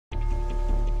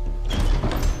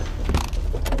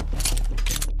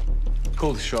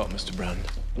Call the shot, Mr. Brand.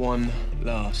 One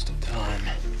last time.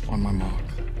 On my mark.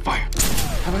 Fire.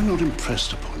 Have I not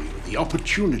impressed upon you the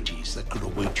opportunities that could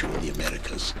await you in the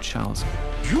Americas? Charles.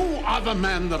 You are the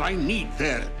man that I need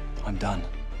there. I'm done.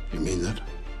 You mean that?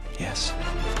 Yes.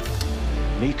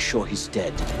 Make sure he's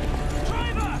dead.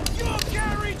 Driver, your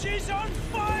garage is on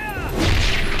fire!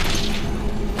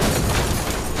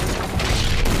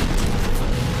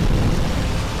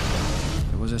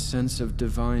 There was a sense of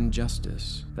divine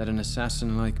justice, that an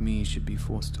assassin like me should be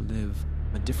forced to live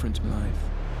a different life.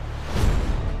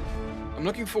 I'm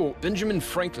looking for Benjamin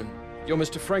Franklin. You're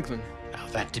Mr. Franklin. Now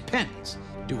that depends.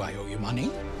 Do I owe you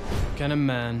money? Can a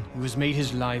man who has made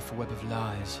his life a web of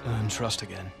lies earn trust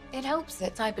again? It helps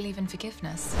that I believe in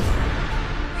forgiveness.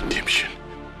 Redemption,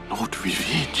 not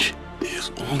revenge. There's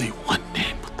only one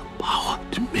name with the power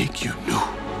to make you new.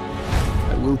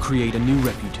 I will create a new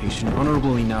reputation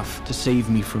honorable enough to save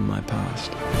me from my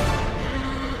past.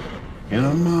 In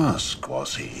a mask,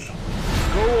 was he?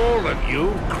 Go all of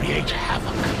you, create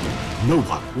havoc. No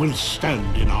one will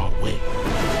stand in our way.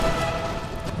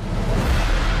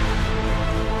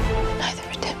 Neither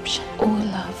redemption or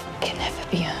love can ever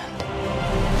be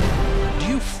earned. Do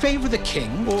you favor the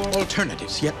king or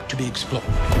alternatives yet to be explored?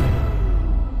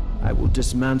 I will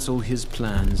dismantle his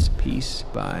plans piece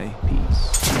by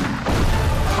piece.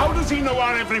 How does he know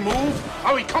our every move?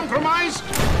 Are we compromised?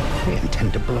 We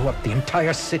intend to blow up the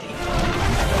entire city.